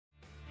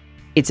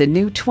It's a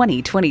new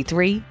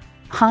 2023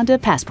 Honda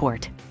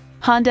Passport.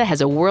 Honda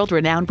has a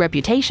world-renowned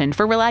reputation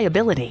for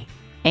reliability.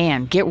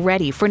 And get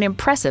ready for an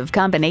impressive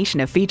combination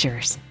of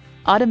features: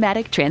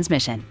 automatic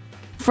transmission,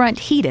 front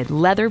heated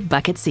leather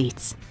bucket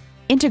seats,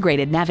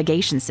 integrated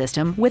navigation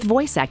system with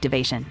voice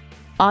activation,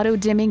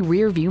 auto-dimming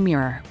rear view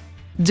mirror,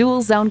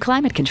 dual zone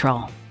climate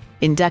control,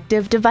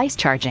 inductive device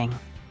charging,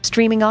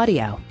 streaming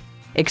audio,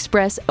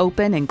 express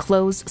open and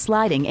close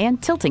sliding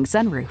and tilting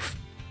sunroof,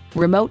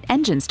 remote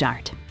engine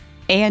start,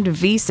 and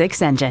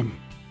V6 engine.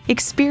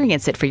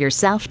 Experience it for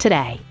yourself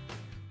today.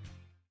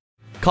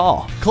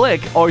 Call,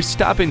 click, or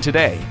stop in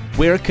today.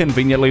 We're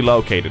conveniently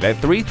located at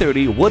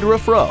 330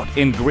 Woodruff Road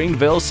in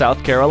Greenville,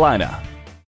 South Carolina.